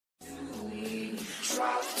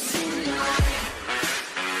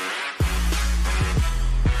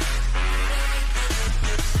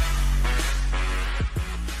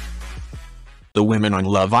The women on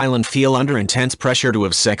Love Island feel under intense pressure to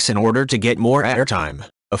have sex in order to get more airtime,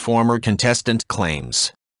 a former contestant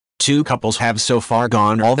claims. Two couples have so far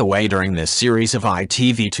gone all the way during this series of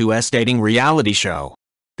ITV2's dating reality show.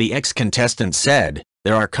 The ex-contestant said,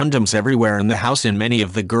 "There are condoms everywhere in the house and many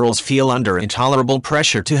of the girls feel under intolerable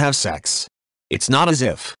pressure to have sex. It's not as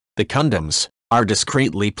if the condoms are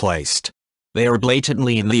discreetly placed. They are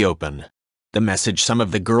blatantly in the open. The message some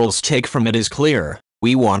of the girls take from it is clear: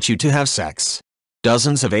 we want you to have sex."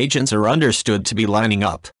 Dozens of agents are understood to be lining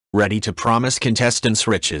up, ready to promise contestants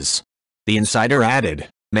riches. The insider added,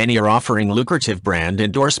 many are offering lucrative brand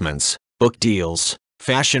endorsements, book deals,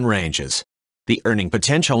 fashion ranges. The earning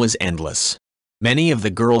potential is endless. Many of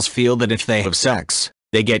the girls feel that if they have sex,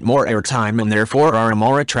 they get more airtime and therefore are a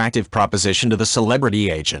more attractive proposition to the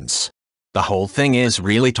celebrity agents. The whole thing is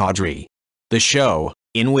really tawdry. The show,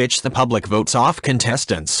 in which the public votes off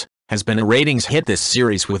contestants, has been a ratings hit this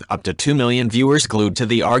series with up to 2 million viewers glued to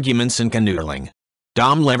the arguments and canoodling.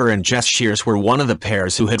 Dom Lever and Jess Shears were one of the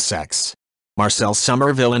pairs who had sex. Marcel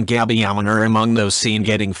Somerville and Gabby Allen are among those seen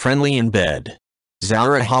getting friendly in bed.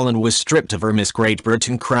 Zara Holland was stripped of her Miss Great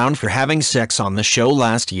Britain crown for having sex on the show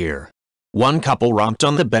last year. One couple romped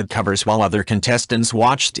on the bed covers while other contestants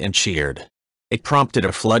watched and cheered. It prompted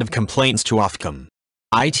a flood of complaints to Ofcom.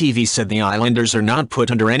 ITV said the Islanders are not put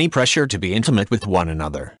under any pressure to be intimate with one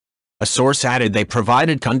another. A source added they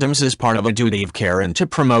provided condoms as part of a duty of care and to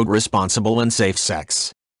promote responsible and safe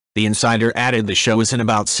sex. The insider added the show isn't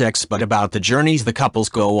about sex but about the journeys the couples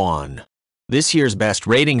go on. This year's best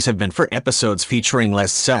ratings have been for episodes featuring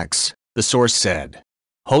less sex, the source said.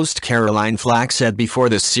 Host Caroline Flack said before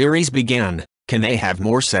the series began, "Can they have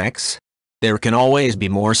more sex? There can always be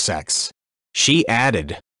more sex." She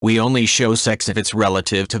added, "We only show sex if it's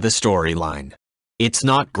relative to the storyline. It's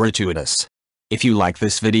not gratuitous." If you like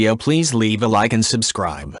this video, please leave a like and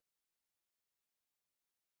subscribe.